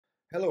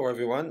Hello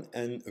everyone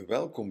and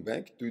welcome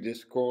back to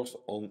this course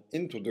on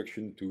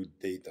Introduction to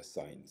Data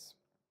Science.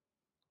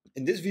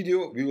 In this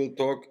video we will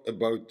talk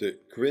about the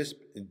CRISP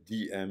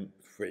DM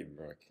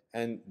framework.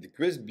 And the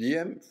CRISP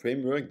DM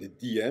framework, the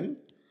DM,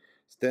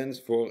 stands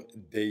for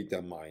data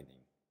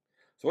mining.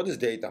 So what is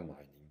data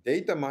mining?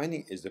 Data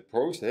mining is the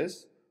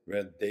process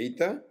where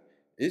data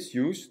is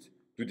used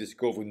to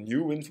discover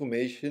new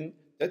information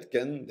that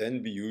can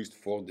then be used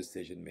for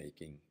decision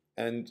making.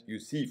 And you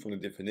see from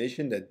the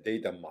definition that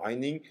data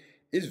mining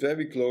is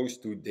very close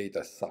to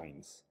data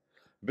science.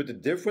 But the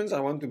difference I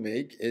want to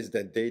make is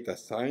that data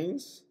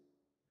science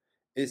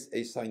is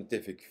a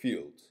scientific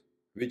field,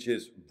 which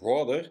is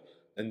broader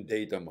than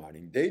data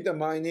mining. Data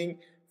mining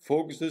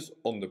focuses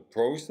on the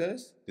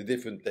process, the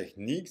different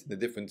techniques, the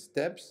different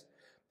steps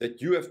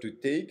that you have to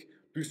take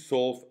to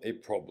solve a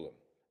problem.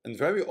 And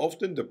very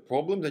often the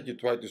problems that you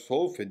try to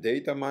solve with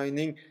data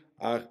mining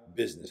are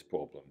business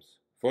problems.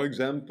 For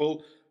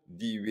example,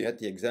 we had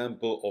the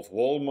example of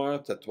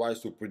Walmart that tries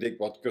to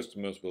predict what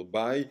customers will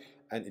buy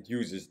and it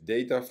uses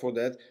data for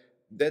that.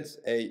 That's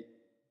a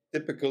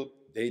typical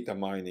data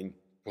mining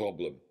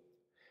problem.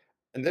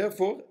 And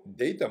therefore,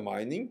 data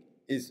mining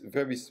is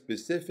very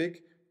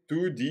specific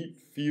to the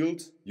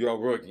field you are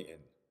working in.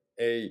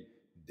 A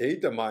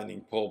data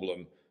mining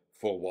problem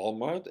for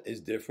Walmart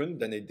is different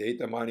than a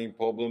data mining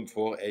problem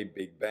for a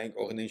big bank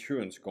or an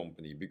insurance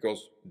company,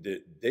 because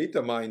the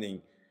data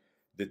mining,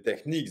 the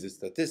techniques, the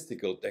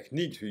statistical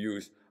techniques you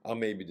use are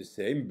maybe the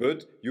same,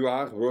 but you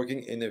are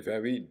working in a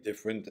very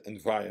different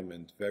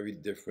environment, very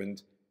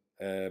different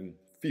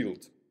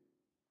field.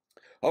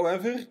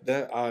 However,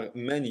 there are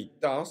many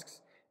tasks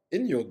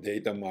in your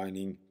data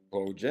mining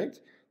project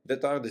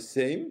that are the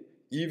same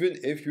even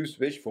if you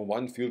switch from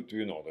one field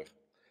to another.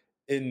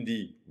 In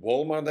the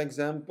Walmart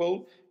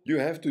example, you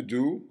have to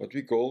do what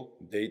we call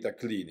data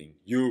cleaning.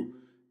 You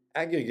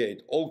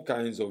aggregate all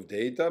kinds of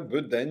data,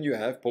 but then you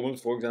have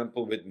problems, for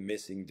example, with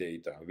missing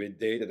data, with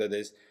data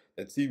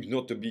that seems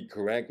not to be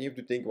correct. You have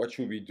to think, what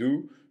should we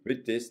do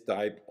with this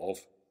type of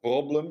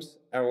problems,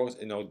 errors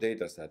in our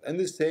data set? And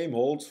the same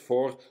holds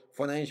for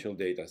financial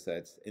data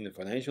sets. In the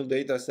financial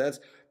data sets,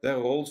 there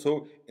are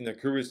also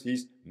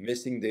inaccuracies,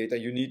 missing data.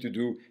 You need to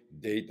do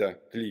data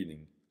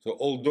cleaning. So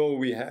although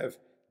we have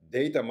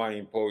data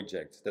mining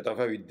projects that are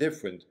very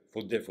different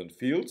for different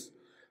fields,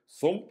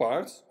 some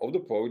parts of the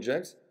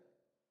projects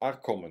are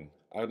common,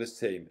 are the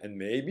same, and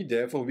maybe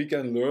therefore we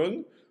can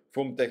learn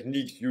from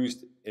techniques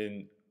used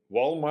in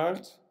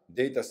Walmart,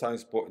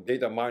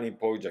 data mining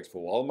projects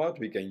for Walmart.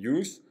 We can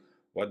use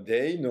what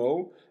they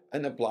know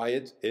and apply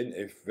it in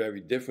a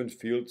very different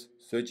field,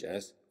 such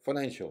as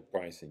financial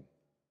pricing.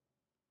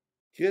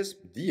 CRISP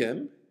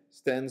DM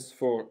stands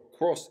for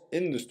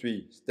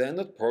Cross-Industry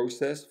Standard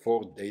Process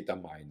for Data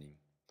Mining.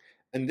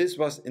 And this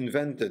was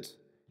invented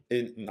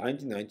in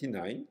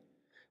 1999,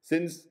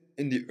 since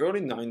in the early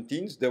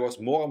 1990s there was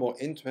more and more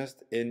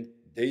interest in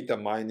data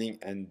mining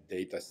and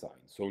data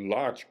science. So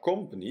large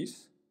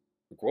companies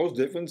across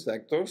different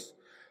sectors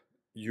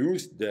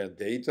used their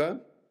data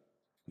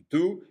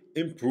to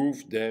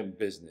improve their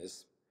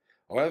business.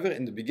 However,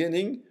 in the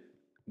beginning,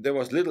 there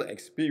was little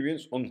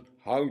experience on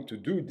how to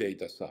do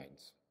data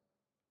science.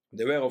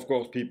 There were, of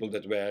course, people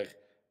that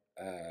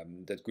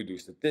could do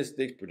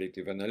statistics,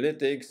 predictive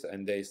analytics,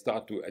 and they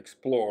start to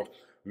explore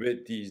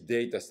with these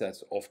data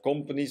sets of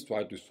companies,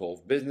 try to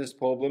solve business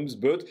problems,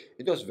 but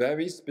it was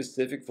very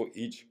specific for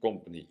each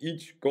company.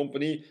 Each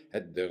company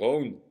had their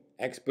own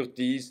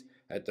expertise,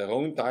 had their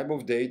own type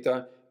of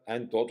data,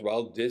 and thought,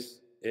 well, this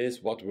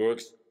is what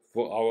works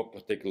for our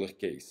particular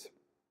case.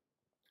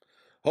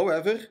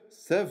 However,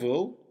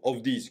 several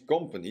of these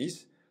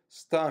companies,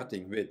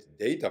 starting with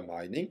data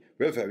mining,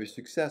 were very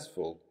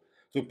successful.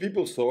 So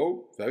people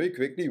saw very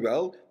quickly,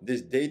 well,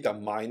 this data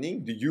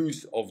mining, the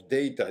use of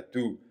data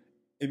to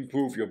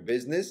improve your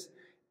business,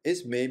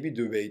 is maybe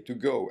the way to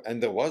go.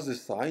 And there was a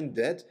sign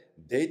that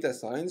data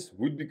science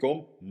would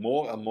become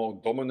more and more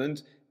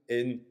dominant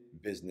in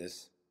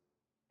business.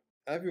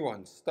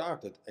 Everyone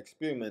started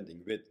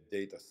experimenting with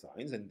data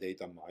science and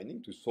data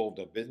mining to solve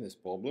their business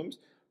problems.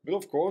 But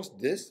of course,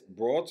 this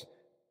brought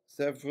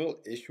several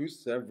issues,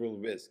 several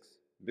risks,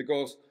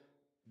 because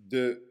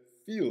the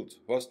field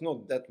was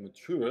not that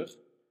mature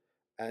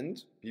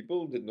and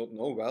people did not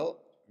know, well,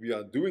 we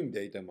are doing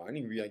data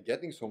mining, we are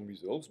getting some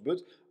results,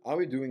 but are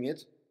we doing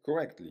it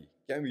correctly?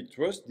 Can we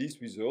trust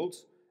these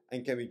results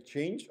and can we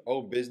change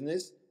our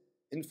business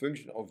in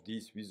function of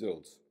these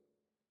results?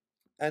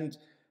 And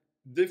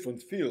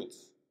different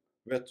fields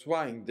were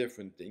trying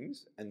different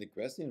things, and the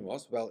question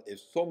was, well,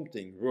 if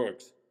something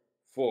works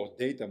for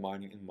data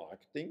mining in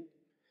marketing,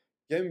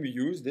 can we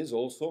use this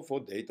also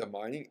for data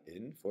mining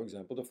in, for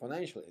example, the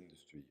financial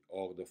industry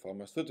or the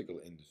pharmaceutical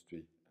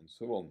industry and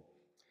so on?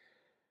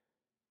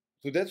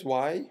 So that's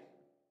why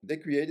they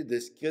created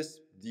this CRISP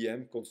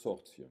DM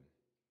consortium,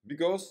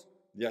 because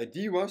the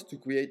idea was to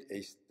create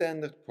a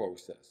standard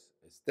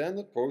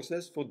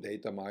process for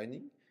data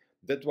mining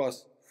that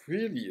was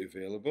freely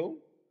available,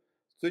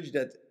 such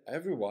that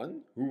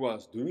everyone who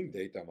was doing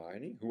data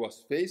mining, who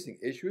was facing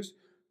issues,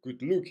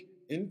 could look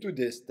into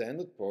this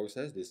standard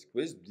process, this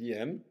Crisp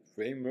DM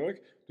framework,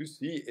 to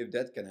see if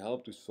that can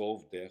help to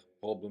solve their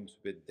problems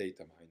with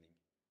data mining.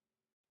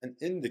 And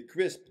in the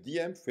Crisp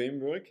DM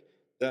framework,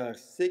 there are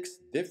 6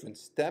 different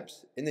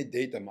steps in a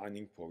data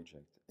mining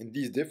project. And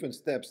these different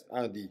steps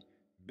are the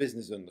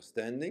business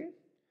understanding,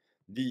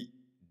 the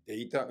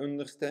data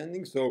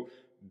understanding. So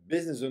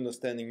business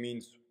understanding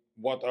means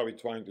what are we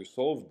trying to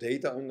solve?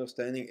 Data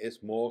understanding is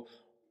more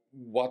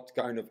what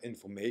kind of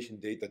information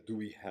data do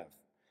we have.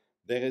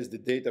 There is the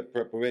data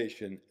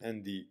preparation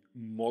and the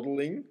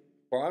modeling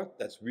part.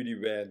 That's really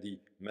where the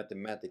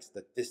mathematics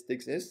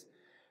statistics is.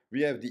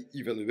 We have the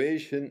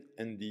evaluation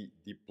and the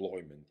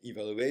deployment.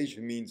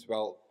 Evaluation means,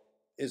 well,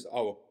 is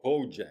our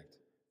project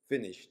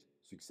finished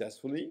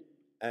successfully?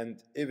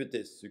 And if it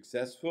is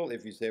successful,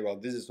 if we say, well,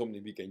 this is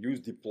something we can use,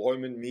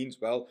 deployment means,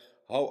 well,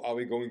 how are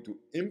we going to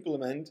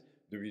implement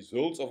the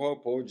results of our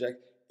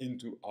project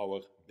into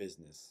our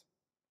business?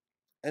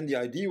 And the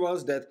idea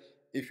was that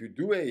if you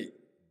do a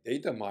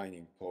data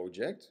mining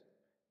project,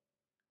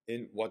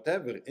 in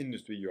whatever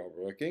industry you are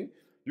working,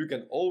 you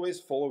can always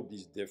follow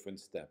these different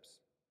steps.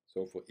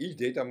 So for each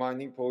data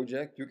mining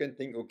project, you can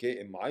think, okay,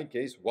 in my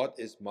case, what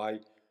is my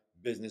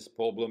business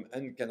problem,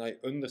 and can I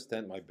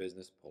understand my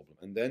business problem?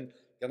 And then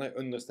can I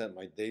understand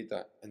my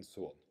data, and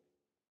so on.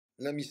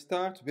 Let me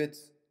start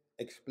with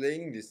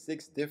explaining the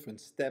 6 different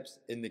steps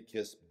in the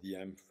CRISP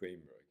DM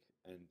framework.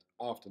 And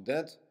after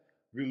that,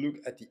 we'll look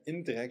at the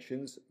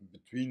interactions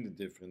between the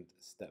different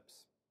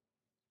steps.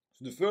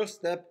 So the first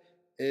step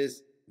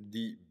is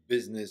the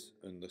business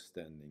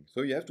understanding.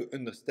 So you have to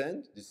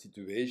understand the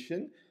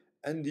situation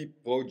and the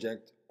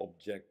project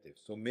objective.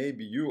 So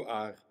maybe you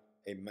are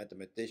a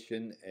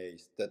mathematician, a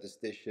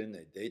statistician,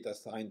 a data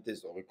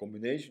scientist, or a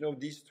combination of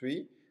these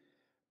 3.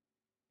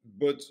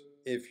 But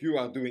if you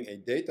are doing a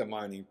data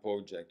mining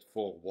project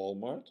for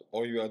Walmart,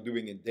 or you are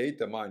doing a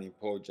data mining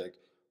project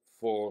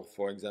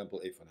for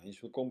example, a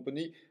financial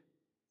company,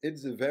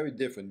 it's a very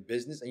different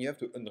business, and you have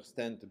to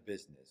understand the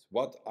business.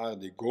 What are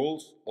the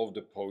goals of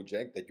the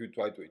project that you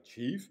try to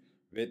achieve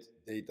with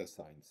data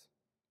science?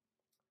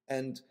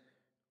 And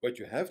what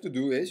you have to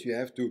do is you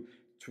have to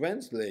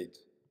translate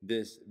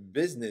this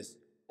business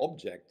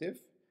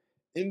objective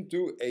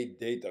into a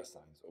data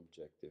science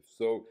objective.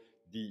 So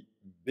the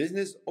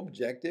business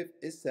objective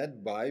is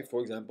set by, for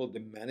example,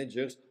 the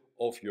managers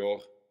of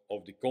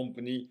the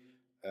company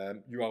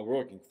you are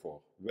working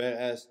for.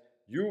 Whereas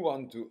you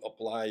want to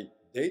apply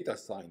data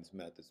science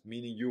methods,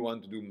 meaning you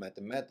want to do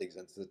mathematics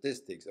and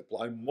statistics,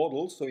 apply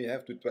models, so you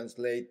have to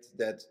translate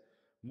that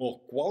more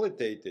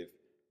qualitative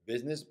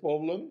business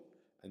problem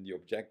and the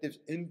objectives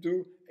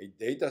into a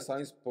data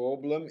science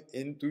problem,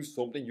 into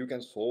something you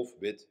can solve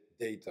with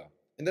data.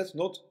 And that's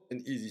not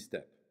an easy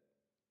step.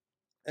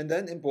 And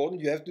then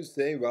important, you have to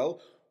say,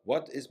 well,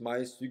 what is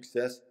my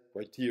success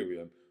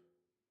criterion?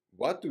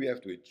 What do we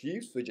have to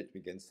achieve so that we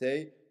can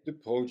say the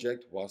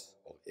project was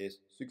or is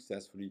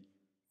successfully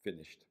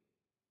finished?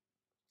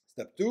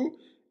 Step 2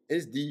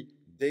 is the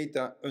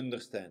data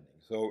understanding.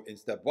 So in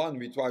step 1,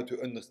 we try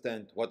to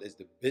understand what is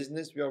the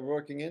business we are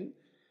working in.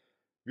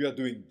 We are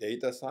doing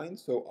data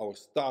science, so our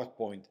start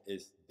point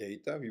is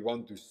data. We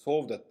want to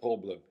solve that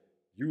problem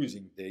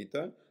using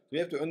data. So we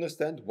have to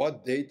understand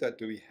what data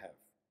do we have.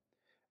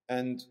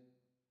 And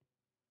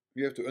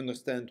we have to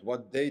understand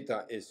what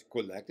data is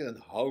collected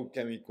and how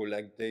can we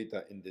collect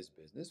data in this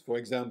business. For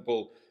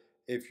example,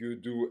 if you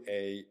do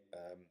a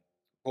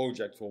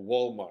project for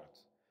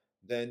Walmart,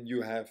 then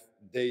you have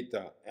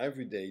data,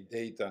 everyday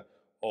data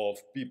of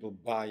people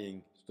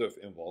buying stuff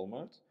in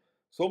Walmart.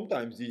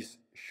 Sometimes these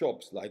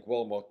shops like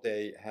Walmart,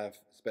 they have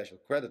special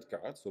credit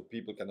cards, so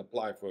people can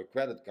apply for a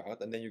credit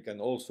card, and then you can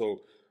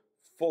also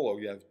follow,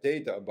 you have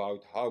data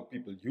about how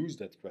people use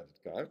that credit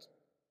card.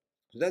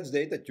 So that's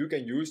data that you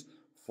can use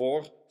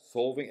for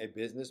solving a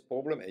business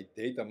problem, a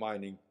data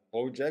mining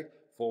project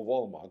for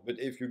Walmart. But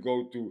if you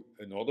go to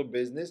another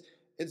business,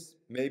 it's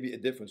maybe a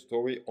different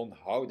story on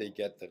how they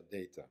get their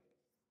data.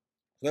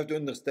 So you have to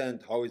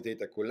understand how is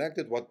data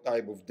collected, what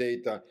type of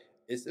data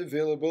is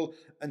available,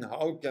 and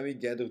how can we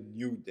gather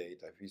new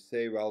data. If we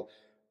say, well,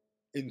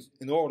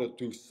 in order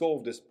to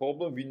solve this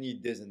problem, we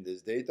need this and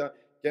this data,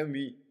 can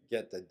we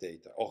get that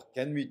data? Or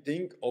can we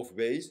think of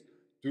ways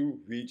to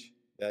reach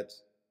that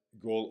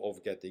goal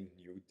of getting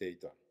new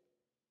data?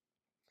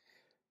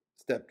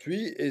 Step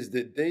 3 is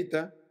the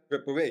data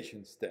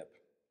preparation step.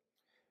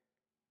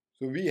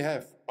 So we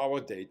have our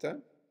data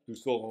to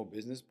solve our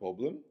business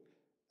problem,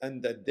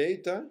 and that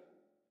data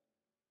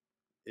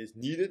is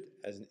needed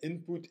as an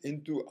input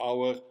into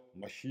our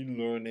machine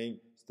learning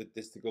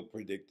statistical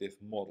predictive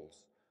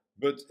models.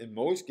 But in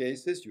most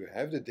cases, you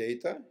have the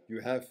data, you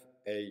have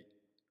a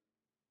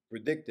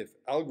predictive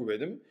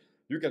algorithm,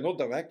 you cannot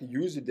directly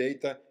use the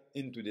data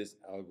into this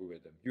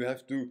algorithm. You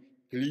have to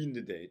clean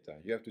the data.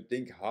 You have to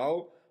think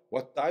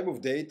what type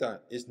of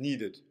data is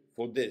needed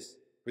for this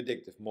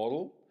predictive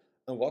model,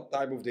 and what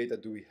type of data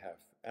do we have.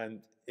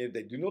 And if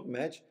they do not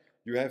match,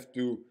 you have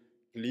to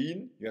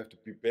clean, you have to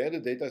prepare the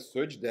data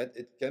such that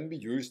it can be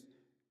used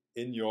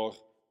in your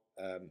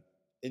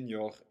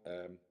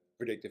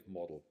predictive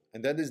model.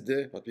 And that is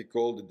what we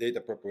call the data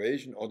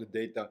preparation or the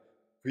data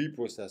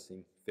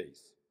pre-processing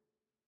phase.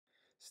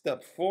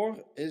 Step 4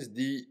 is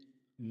the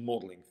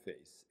modeling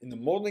phase. In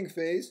the modeling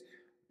phase,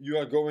 you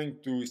are going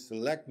to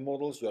select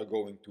models, you are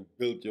going to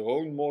build your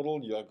own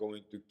model, you are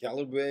going to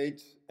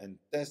calibrate and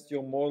test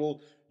your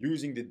model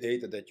using the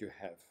data that you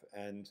have.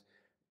 And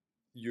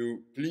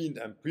you clean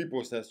and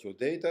pre-process your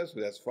data,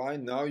 so that's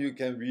fine. Now you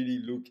can really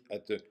look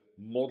at the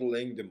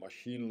modeling, the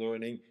machine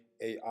learning,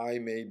 AI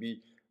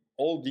maybe,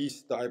 all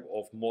these type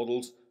of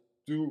models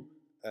to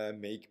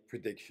make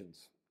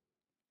predictions.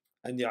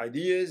 And the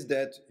idea is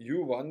that you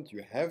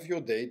have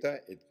your data,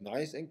 it's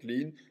nice and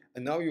clean,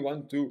 and now you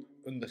want to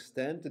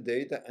understand the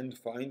data and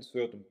find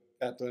certain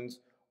patterns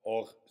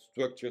or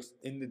structures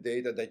in the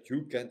data that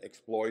you can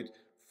exploit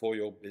for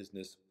your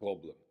business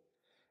problem.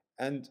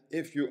 And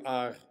if you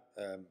are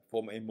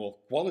from a more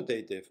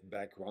qualitative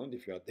background,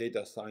 if you are a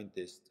data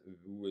scientist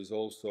who is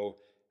also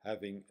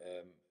having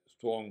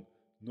strong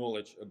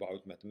knowledge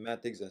about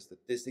mathematics and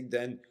statistics,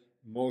 then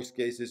in most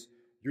cases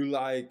you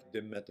like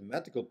the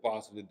mathematical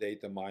parts of the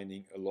data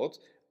mining a lot,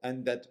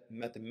 and that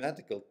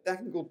mathematical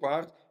technical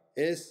part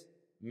is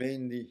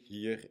mainly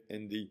here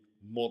in the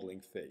modeling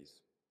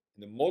phase.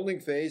 In the modeling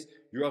phase,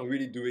 you are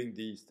really doing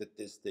the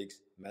statistics,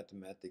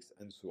 mathematics,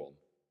 and so on.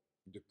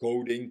 The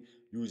coding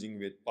using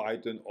with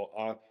Python or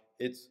R,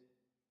 it's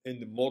in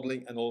the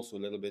modeling and also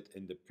a little bit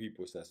in the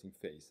pre-processing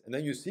phase. And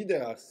then you see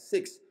there are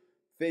 6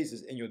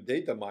 phases in your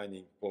data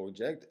mining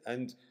project,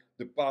 and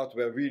the part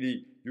where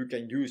really you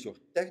can use your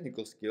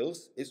technical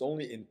skills is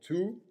only in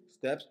 2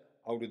 steps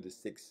out of the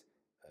 6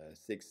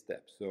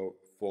 steps. So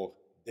for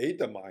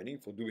data mining,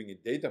 for doing a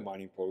data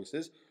mining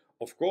process,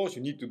 of course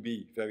you need to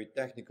be very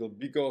technical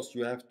because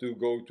you have to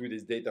go through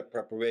this data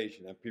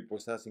preparation and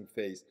pre-processing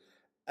phase,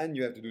 and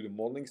you have to do the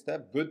modeling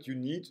step, but you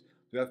need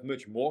to have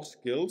much more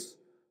skills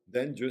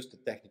than just the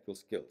technical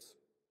skills.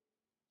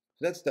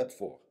 So that's step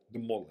 4, the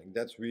modeling.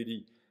 That's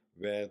really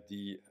where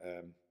the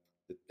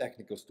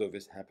technical stuff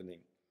is happening.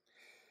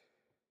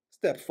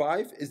 Step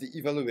 5 is the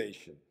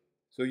evaluation.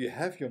 So you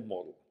have your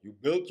model, you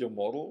build your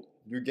model,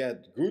 you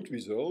get good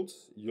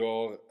results,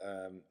 your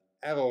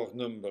error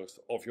numbers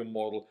of your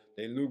model,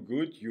 they look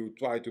good, you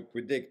try to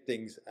predict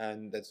things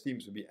and that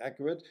seems to be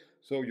accurate,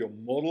 so your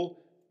model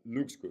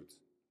looks good.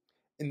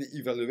 In the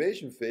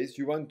evaluation phase,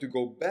 you want to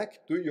go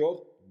back to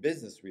your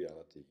business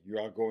reality. You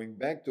are going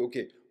back to,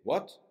 okay,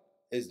 what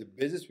is the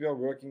business we are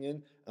working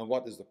in and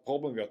what is the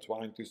problem we are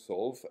trying to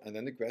solve? And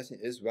then the question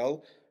is,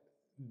 well,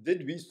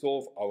 did we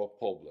solve our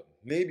problem?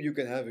 Maybe you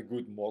can have a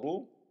good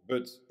model,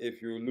 but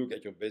if you look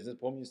at your business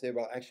problem, you say,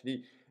 well,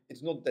 actually,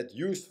 it's not that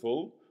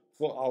useful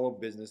for our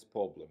business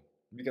problem.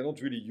 We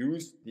cannot really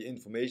use the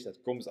information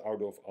that comes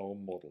out of our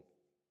model.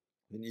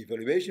 In the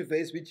evaluation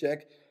phase, we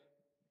check,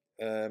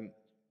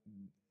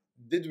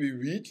 did we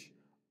reach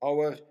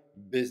our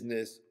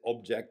business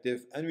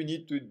objective? And we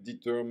need to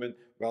determine,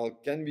 well,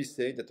 can we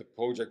say that the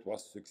project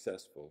was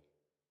successful?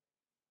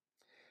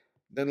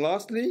 Then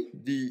lastly,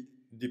 the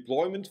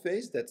deployment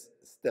phase, that's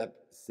step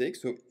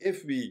 6. So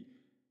if we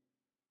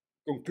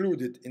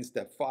concluded in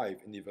step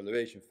 5 in the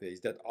evaluation phase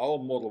that our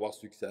model was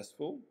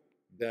successful,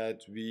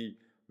 that we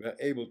were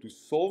able to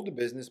solve the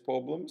business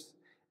problems,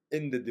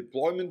 in the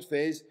deployment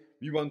phase,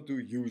 we want to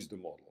use the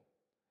model.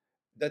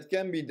 That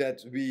can be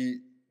that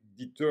we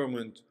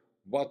determined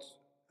what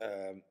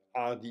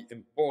are the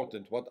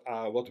important, what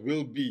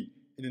will be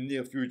in the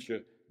near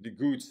future the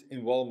goods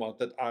in Walmart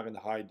that are in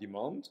high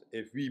demand.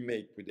 If we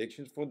make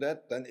predictions for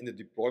that, then in the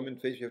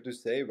deployment phase we have to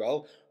say,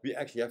 well, we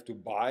actually have to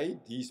buy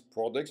these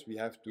products, we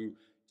have to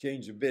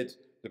change a bit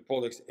the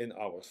products in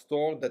our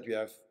store that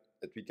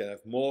we can have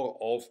more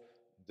of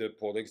the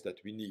products that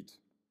we need.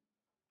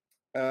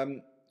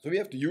 So we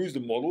have to use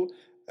the model.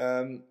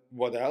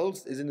 What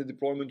else is in the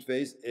deployment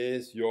phase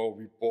is your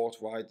report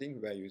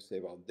writing, where you say,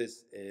 well,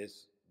 this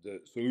is the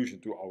solution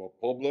to our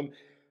problem.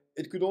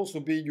 It could also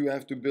be you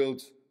have to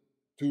build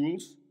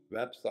tools,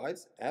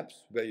 websites, apps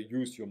where you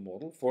use your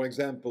model. For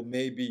example,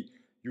 maybe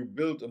you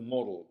build a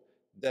model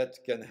that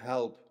can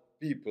help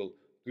people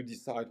to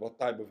decide what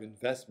type of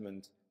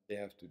investment they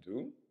have to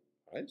do,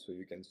 right? So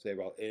you can say,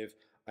 well, if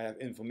I have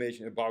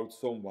information about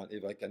someone,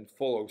 if I can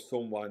follow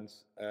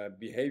someone's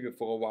behavior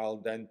for a while,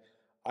 then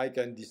I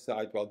can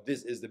decide, well,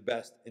 this is the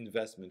best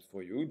investment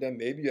for you. Then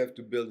maybe you have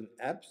to build an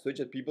app such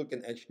that people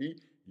can actually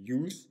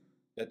use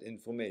that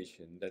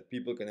information, that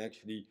people can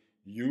actually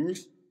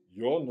use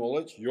your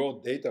knowledge,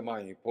 your data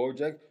mining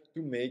project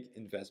to make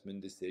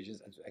investment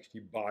decisions and to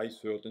actually buy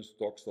certain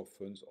stocks or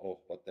funds or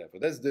whatever.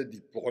 That's the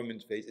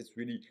deployment phase. It's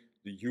really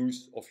the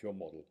use of your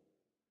model.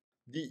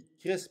 The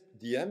CRISP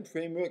DM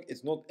framework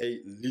is not a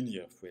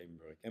linear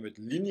framework. And with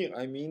linear,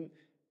 I mean,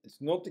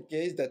 it's not the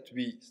case that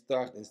we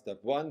start in step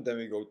 1, then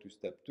we go to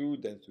step 2,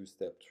 then to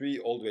step 3,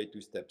 all the way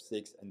to step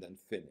 6, and then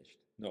finished.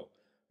 No,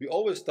 we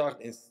always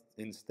start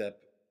in step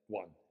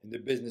 1, in the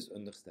business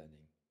understanding.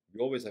 We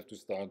always have to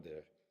start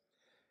there.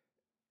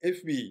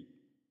 If we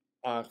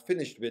are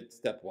finished with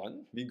step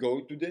 1, we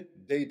go to the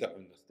data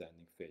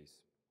understanding phase.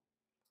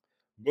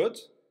 But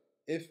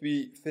if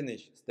we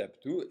finish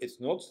step 2,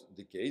 it's not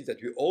the case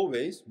that we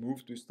always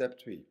move to step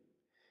 3.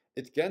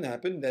 It can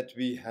happen that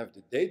we have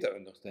the data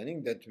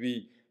understanding, that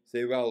we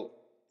say, well,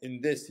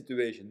 in this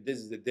situation, this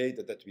is the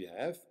data that we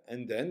have,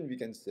 and then we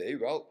can say,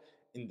 well,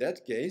 in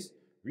that case,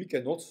 we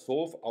cannot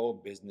solve our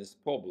business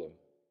problem.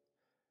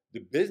 The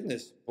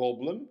business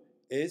problem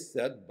is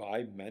set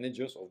by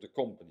managers of the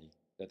company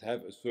that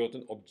have a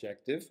certain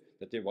objective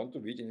that they want to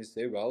reach, and they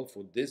say, well,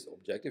 for this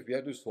objective, we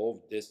have to solve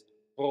this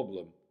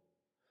problem.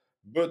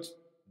 But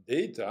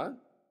data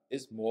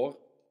is more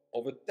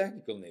of a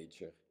technical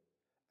nature,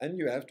 and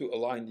you have to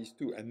align these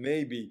two. And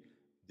maybe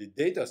the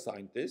data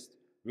scientist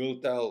will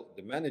tell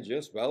the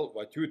managers, well,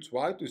 what you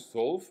try to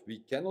solve, we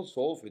cannot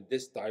solve with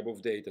this type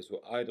of data.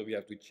 So either we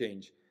have to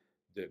change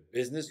the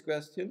business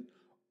question,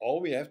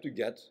 or we have to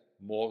get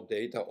more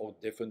data or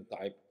different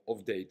type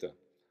of data.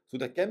 So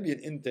there can be an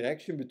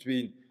interaction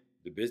between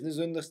the business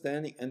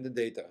understanding and the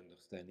data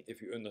understanding.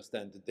 If you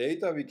understand the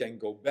data, we can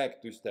go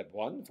back to step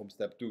 1, from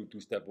step 2 to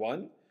step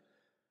 1,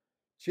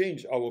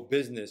 change our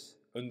business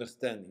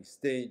understanding,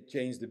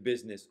 change the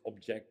business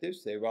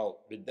objectives, say, well,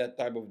 with that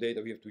type of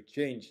data, we have to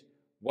change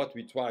what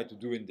we try to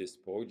do in this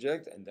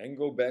project, and then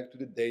go back to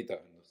the data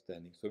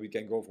understanding. So we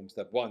can go from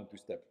step 1 to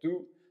step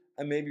 2,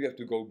 and maybe we have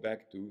to go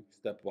back to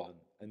step 1.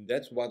 And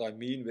that's what I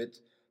mean with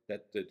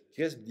that the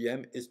CRISP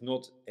DM is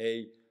not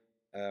a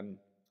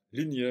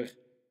linear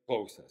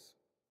process.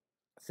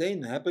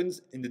 Same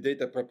happens in the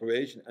data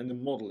preparation and the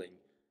modeling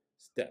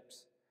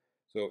steps.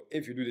 So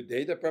if you do the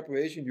data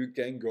preparation, you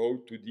can go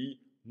to the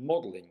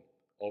modeling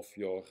of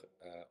your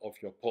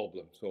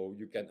problem. So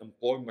you can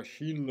employ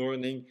machine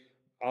learning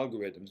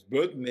algorithms.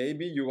 But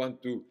maybe you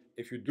want to,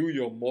 if you do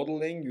your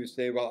modeling, you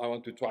say, well, I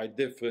want to try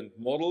different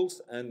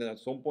models. And then at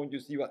some point you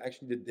see, well,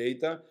 actually the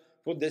data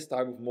for this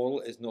type of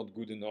model is not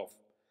good enough.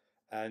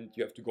 And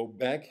you have to go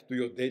back to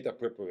your data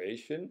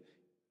preparation,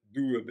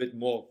 do a bit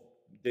more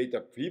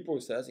data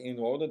pre-processing in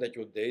order that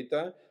your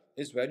data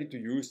is ready to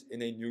use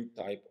in a new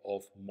type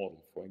of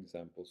model, for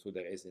example. So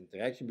there is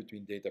interaction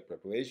between data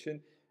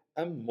preparation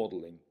and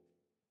modeling.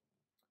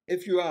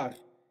 If you are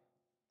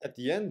at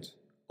the end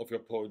of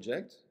your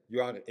project,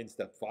 you are in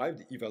step 5,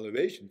 the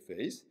evaluation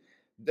phase,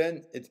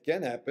 then it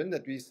can happen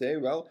that we say,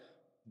 well,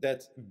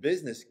 that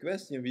business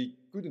question, we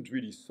couldn't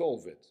really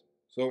solve it.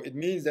 So it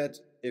means that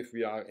if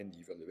we are in the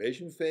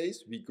evaluation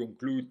phase, we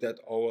conclude that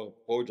our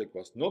project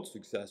was not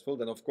successful,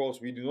 then of course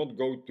we do not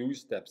go to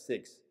step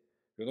 6.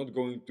 We're not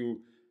going to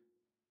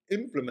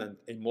implement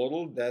a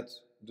model that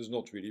does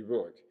not really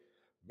work.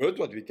 But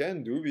what we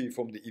can do,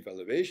 from the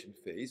evaluation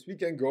phase, we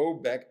can go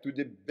back to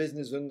the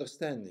business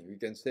understanding. We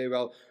can say,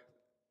 well,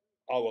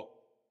 our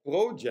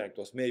project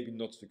was maybe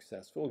not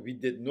successful. We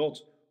did not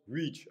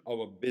reach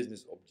our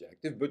business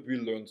objective, but we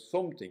learned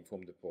something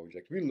from the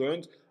project. We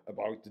learned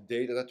about the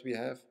data that we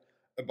have,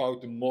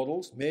 about the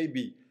models.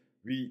 Maybe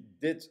we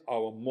did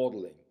our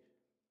modeling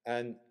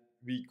and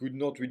we could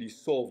not really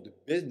solve the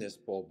business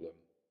problem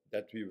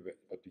that we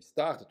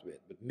started with,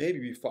 but maybe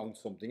we found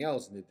something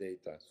else in the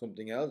data,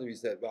 something else, and we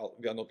said, well,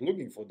 we are not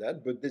looking for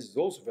that, but this is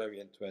also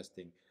very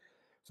interesting.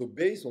 So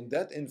based on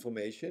that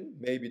information,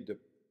 maybe the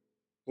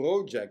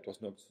project was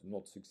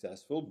not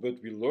successful,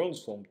 but we learned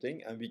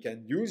something, and we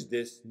can use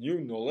this new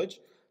knowledge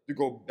to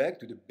go back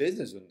to the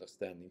business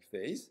understanding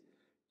phase,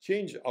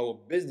 change our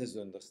business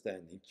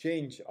understanding,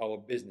 change our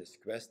business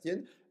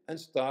question, and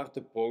start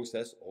the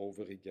process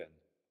over again.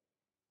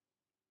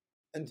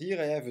 And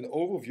here I have an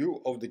overview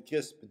of the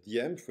CRISP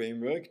DM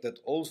framework that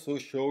also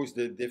shows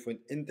the different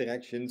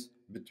interactions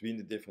between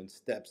the different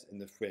steps in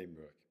the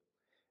framework.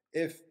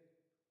 If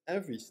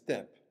every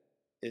step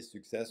is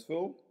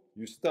successful,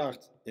 you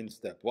start in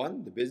step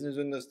 1, the business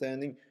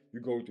understanding, you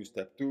go to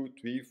step 2,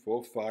 3,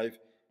 4, 5,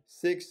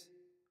 6,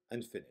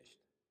 and finished.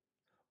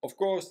 Of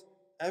course,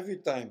 every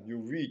time you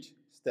reach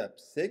step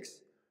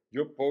 6,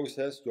 your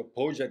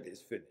project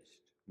is finished.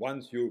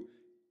 Once you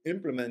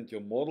implement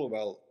your model,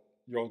 well,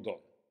 you're done.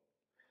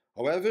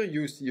 However,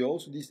 you see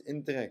also these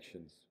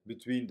interactions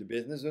between the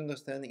business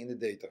understanding and the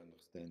data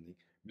understanding,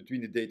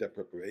 between the data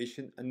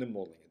preparation and the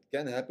modeling. It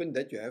can happen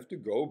that you have to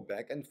go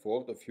back and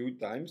forth a few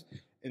times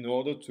in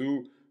order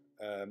to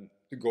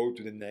go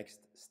to the next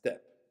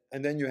step.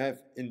 And then you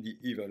have in the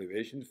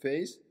evaluation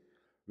phase,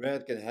 where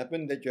it can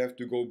happen that you have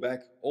to go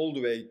back all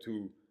the way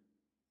to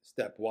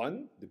step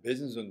 1, the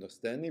business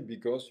understanding,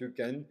 because you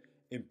can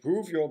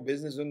improve your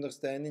business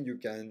understanding, you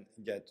can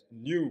get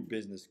new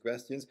business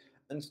questions,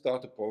 and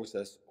start the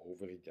process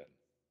over again.